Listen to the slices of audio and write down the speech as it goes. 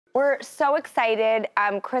We're so excited.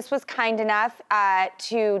 Chris was kind enough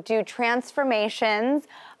to do transformations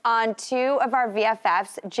on two of our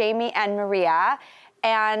VFFs, Jamie and Maria.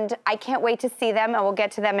 And I can't wait to see them, and we'll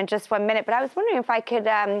get to them in just 1 minute. But I was wondering if I could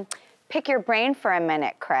pick your brain for a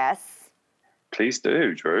minute, Chris. Please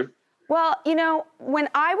do, Drew. Well, you know, when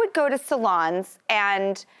I would go to salons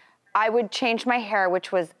and I would change my hair,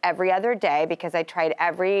 which was every other day because I tried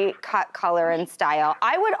every cut, color, and style,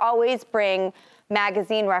 I would always bring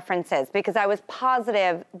magazine references because I was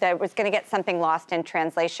positive that I was gonna get something lost in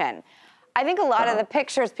translation. I think a lot of the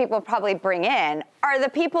pictures people probably bring in are the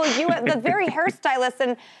people the very hairstylists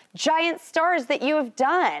and giant stars that you have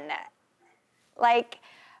done. Like,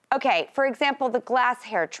 okay, for example, the glass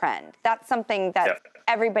hair trend. That's something that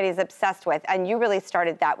everybody's obsessed with, and you really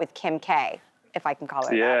started that with Kim K, if I can call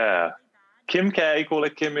her that. Kim K, call her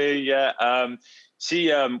Kimmy,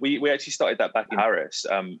 we actually started that back in Paris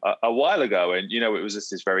a while ago, and, you know, it was just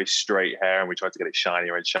this very straight hair, and we tried to get it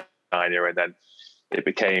shinier and shinier, and then it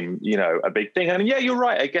became, you know, a big thing. And yeah, you're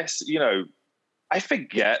right. I guess, you know, I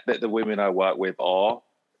forget that the women I work with are,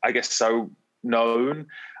 I guess, so known.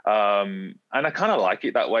 And I kind of like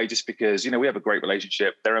it that way just because, you know, we have a great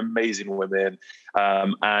relationship. They're amazing women.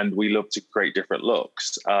 And we love to create different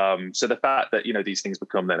looks. So the fact that, you know, these things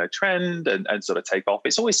become then a trend and sort of take off,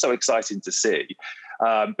 it's always so exciting to see.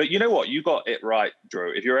 But you know what? You got it right,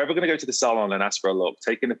 Drew. If you're ever going to go to the salon and ask for a look,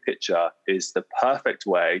 taking a picture is the perfect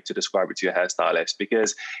way to describe it to your hairstylist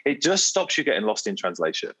because it just stops you getting lost in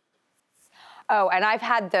translation. Oh, and I've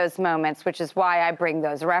had those moments, which is why I bring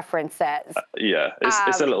those references.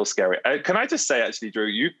 It's a little scary. Can I just say, actually, Drew,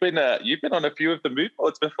 you've been on a few of the mood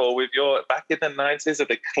boards before with your back in the 90s of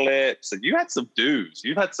the clips, and you had some do's.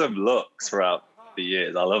 You've had some looks throughout the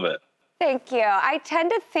years. I love it. Thank you. I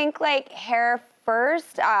tend to think like hair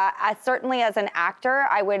first. Certainly as an actor,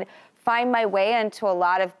 I would find my way into a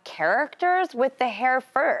lot of characters with the hair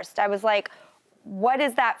first. I was like, what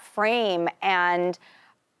is that frame? And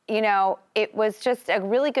you know, it was just a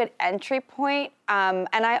really good entry point. And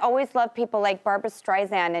I always love people like Barbra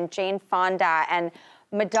Streisand and Jane Fonda and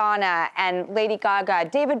Madonna and Lady Gaga,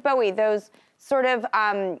 David Bowie, those sort of,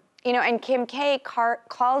 you know, and Kim K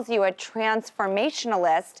calls you a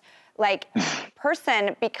transformationalist, like,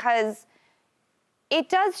 person because it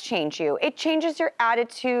does change you. It changes your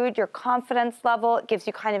attitude, your confidence level. It gives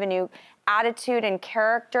you kind of a new attitude and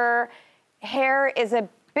character. Hair is a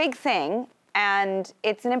big thing. And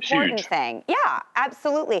it's an important thing. Yeah,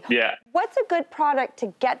 absolutely. Yeah. What's a good product to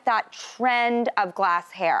get that trend of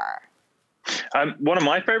glass hair? One of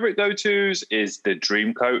my favorite go-tos is the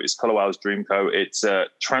Dream Coat. It's Color Wow's Dream Coat. It's a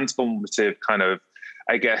transformative kind of,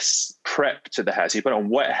 I guess, prep to the hair. So you put it on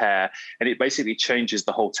wet hair and it basically changes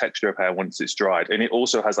the whole texture of hair once it's dried. And it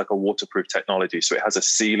also has like a waterproof technology. So it has a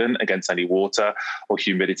sealant against any water or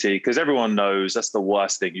humidity, because everyone knows that's the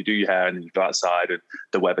worst thing. You do your hair and then you go outside and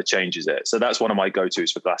the weather changes it. So that's one of my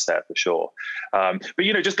go-tos for glass hair for sure. But,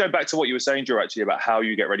 you know, just going back to what you were saying, Drew, actually about how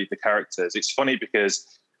you get ready for characters. It's funny because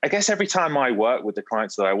I guess every time I work with the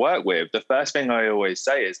clients that I work with, the first thing I always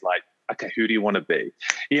say is like, okay, who do you want to be?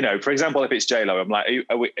 You know, for example, if it's J-Lo, I'm like,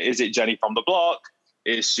 is it Jenny from the Block?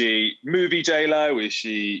 Is she movie J-Lo? Is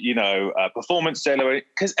she, you know, performance J-Lo?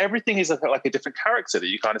 Because everything is like a different character that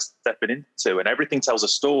you kind of step into, and everything tells a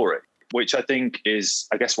story, which I think is,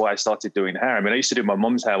 I guess, why I started doing hair. I mean, I used to do my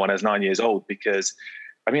mum's hair when I was 9 years old because,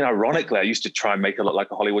 I mean, ironically, I used to try and make her look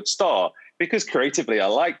like a Hollywood star because creatively I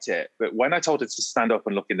liked it. But when I told her to stand up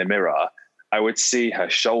and look in the mirror, I would see her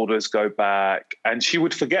shoulders go back and she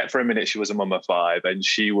would forget for a minute she was a mum of five and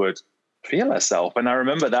she would feel herself. And I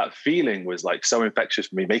remember that feeling was like so infectious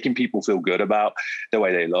for me, making people feel good about the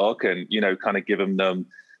way they look and, you know, kind of giving them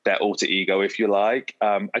their alter ego, if you like.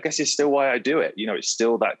 I guess it's still why I do it. You know, it's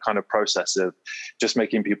still that kind of process of just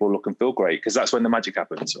making people look and feel great because that's when the magic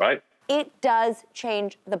happens, right? It does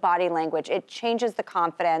change the body language. It changes the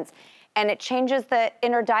confidence and it changes the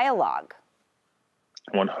inner dialogue.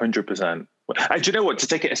 100%. And do you know what? To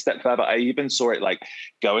take it a step further, I even saw it like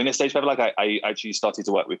going a stage further. Like I actually started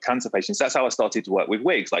to work with cancer patients. That's how I started to work with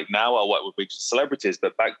wigs. Like now I work with wigs for celebrities,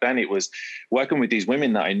 but back then it was working with these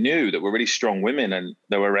women that I knew that were really strong women, and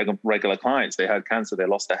they were regular clients. They had cancer, they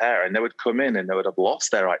lost their hair, and they would come in and they would have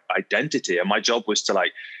lost their identity. And my job was to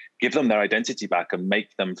like give them their identity back and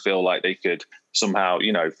make them feel like they could somehow,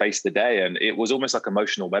 you know, face the day. And it was almost like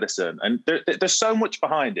emotional medicine. And there's so much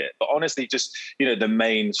behind it. But honestly, just, you know, the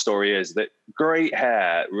main story is that great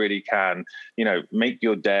hair really can, you know, make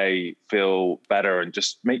your day feel better and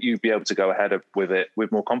just make you be able to go ahead with it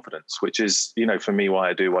with more confidence, which is, you know, for me,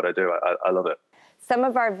 why I do what I do. I love it. some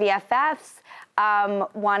of our VFFs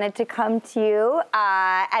wanted to come to you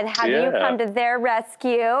and have you come to their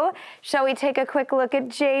rescue. Shall we take a quick look at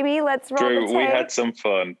Jamie? Let's roll the tape. We had some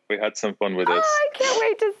fun. We had some fun with this. Oh, I can't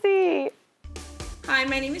wait to see. Hi,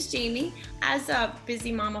 my name is Jamie. As a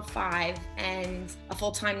busy mom of 5 and a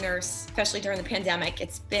full-time nurse, especially during the pandemic,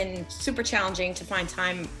 it's been super challenging to find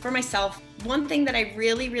time for myself. One thing that I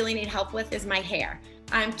really, really need help with is my hair.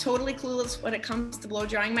 I'm totally clueless when it comes to blow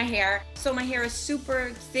drying my hair. So my hair is super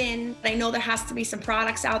thin. I know there has to be some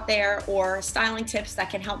products out there or styling tips that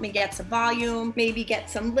can help me get some volume, maybe get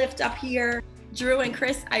some lift up here. Drew and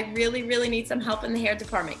Chris, I really, really need some help in the hair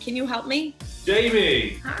department. Can you help me?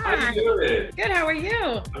 Jamie, Hi. how you doing? Good, how are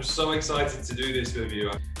you? I'm so excited to do this with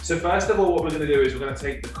you. So first of all, what we're gonna do is we're gonna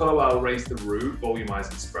take the Color Wow Raise the Root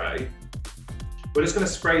Volumizing Spray. We're just gonna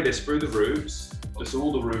spray this through the roots, just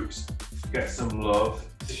all the roots, get some love.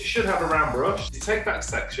 You should have a round brush. You take that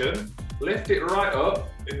section, lift it right up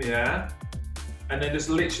in the air, and then just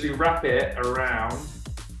literally wrap it around.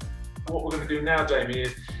 What we're gonna do now, Jamie,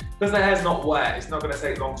 is because the hair's not wet, it's not going to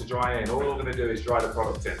take long to dry in. All we're going to do is dry the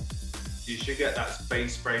product in. You should get that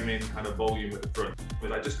space framing kind of volume at the front.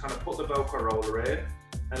 I just kind of put the Velcro roller in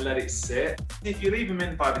and let it sit. If you leave them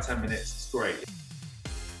in 5 or 10 minutes, it's great.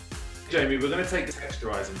 Jamie, we're going to take the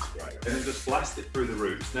texturizing spray and then just blast it through the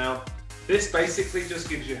roots. Now, this basically just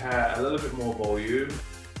gives your hair a little bit more volume.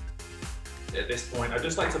 At this point, I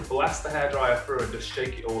just like to blast the hairdryer through and just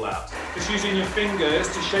shake it all out. Just using your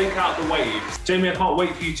fingers to shake out the waves. Jamie, I can't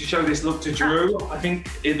wait for you to show this look to Drew. I think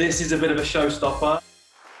this is a bit of a showstopper.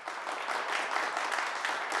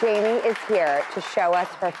 Jamie is here to show us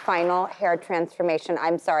her final hair transformation.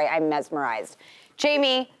 I'm sorry, I'm mesmerized.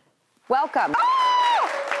 Jamie, welcome.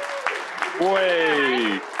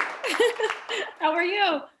 Wait. How are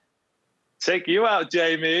you? Check you out,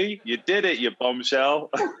 Jamie. You did it, you bombshell.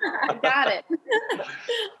 I got it.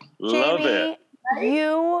 Love Jamie, it.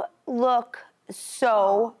 you look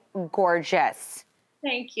so gorgeous.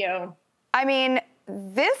 Thank you. I mean,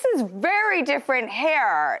 this is very different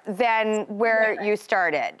hair than where you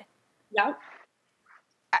started. Yep.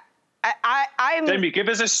 I'm Jamie, give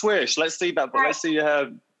us a swish. Let's see that. Let's see your hair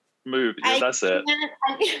move. Yeah, that's it.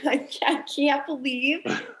 I can't believe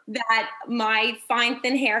that my fine,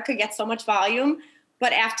 thin hair could get so much volume.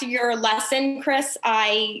 But after your lesson, Chris,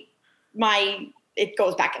 it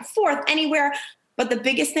goes back and forth anywhere. But the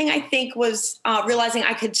biggest thing I think was realizing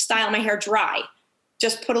I could style my hair dry.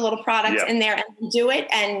 Just put a little product in there and do it,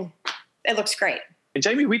 and it looks great. And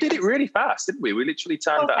Jamie, we did it really fast, didn't we? We literally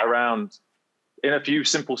turned that around in a few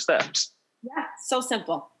simple steps. Yeah, so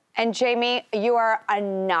simple. And Jamie, you are a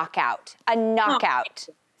knockout. A knockout.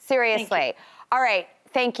 Seriously. All right.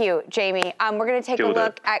 Thank you, Jamie. We're going to take a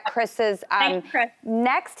look at Chris's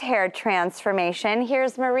next hair transformation.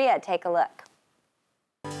 Here's Maria. Take a look.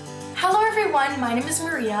 Hello everyone, my name is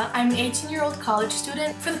Maria. I'm an 18-year-old college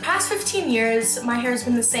student. For the past 15 years, my hair has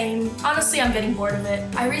been the same. Honestly, I'm getting bored of it.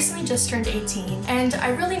 I recently just turned 18, and I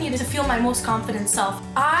really needed to feel my most confident self.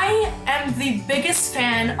 I am the biggest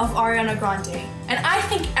fan of Ariana Grande, and I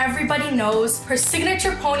think everybody knows her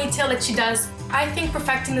signature ponytail that she does. I think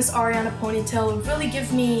perfecting this Ariana ponytail will really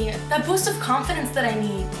give me that boost of confidence that I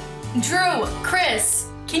need. Drew, Chris,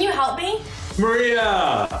 can you help me?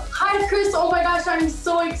 Maria! Hi Chris, oh my gosh, I'm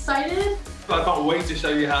so excited. I can't wait to show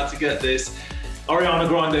you how to get this Ariana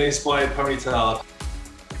Grande inspired ponytail.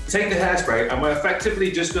 Take the hairspray and we're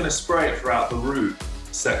effectively just going to spray it throughout the root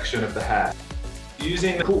section of the hair.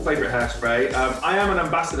 Using the cult favorite hairspray, I am an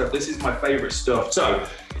ambassador. This is my favorite stuff. So,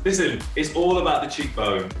 listen, it's all about the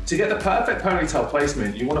cheekbone. To get the perfect ponytail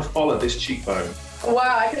placement, you want to follow this cheekbone.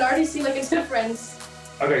 Wow, I can already see like a difference.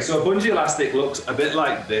 Okay, so a bungee elastic looks a bit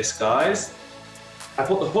like this, guys. I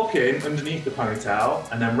put the hook in underneath the ponytail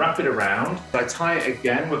and then wrap it around. I tie it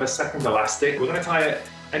again with a second elastic. We're gonna tie it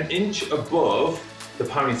an inch above the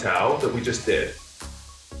ponytail that we just did.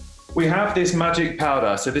 We have this magic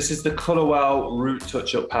powder. So this is the Color Wow Root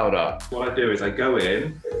Touch-Up Powder. What I do is I go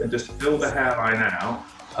in and just fill the hairline out.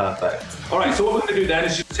 Perfect. All right, so what we're gonna do then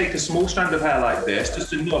is just take a small strand of hair like this,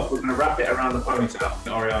 just enough. We're gonna wrap it around the ponytail,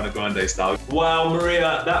 Ariana Grande style. Wow,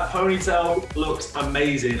 Maria, that ponytail looks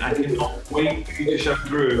amazing. I cannot wait for you to show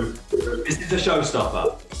Drew. This is a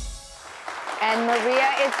showstopper. And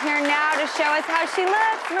Maria is here now to show us how she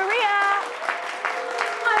looks. Maria!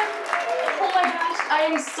 Oh my gosh, I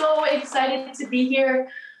am so excited to be here.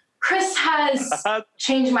 Chris has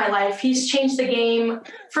changed my life. He's changed the game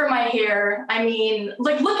for my hair. I mean,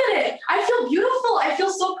 like, look at it. I feel beautiful. I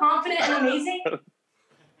feel so confident and amazing.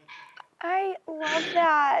 I love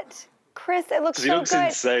that. Chris, it looks so good. She looks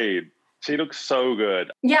insane. She looks so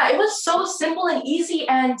good. Yeah, it was so simple and easy,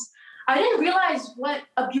 and I didn't realize what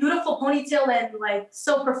a beautiful ponytail and like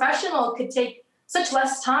so professional could take such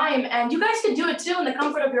less time. And you guys could do it too in the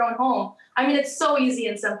comfort of your own home. I mean, it's so easy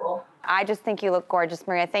and simple. I just think you look gorgeous,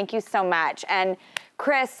 Maria. Thank you so much. And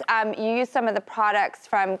Chris, you used some of the products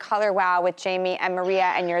from Color Wow with Jamie and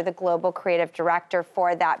Maria, and you're the global creative director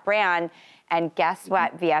for that brand. And guess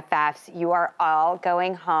what, VFFs? You are all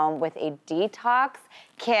going home with a detox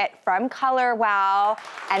kit from Color Wow,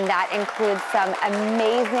 and that includes some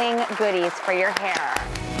amazing goodies for your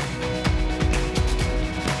hair.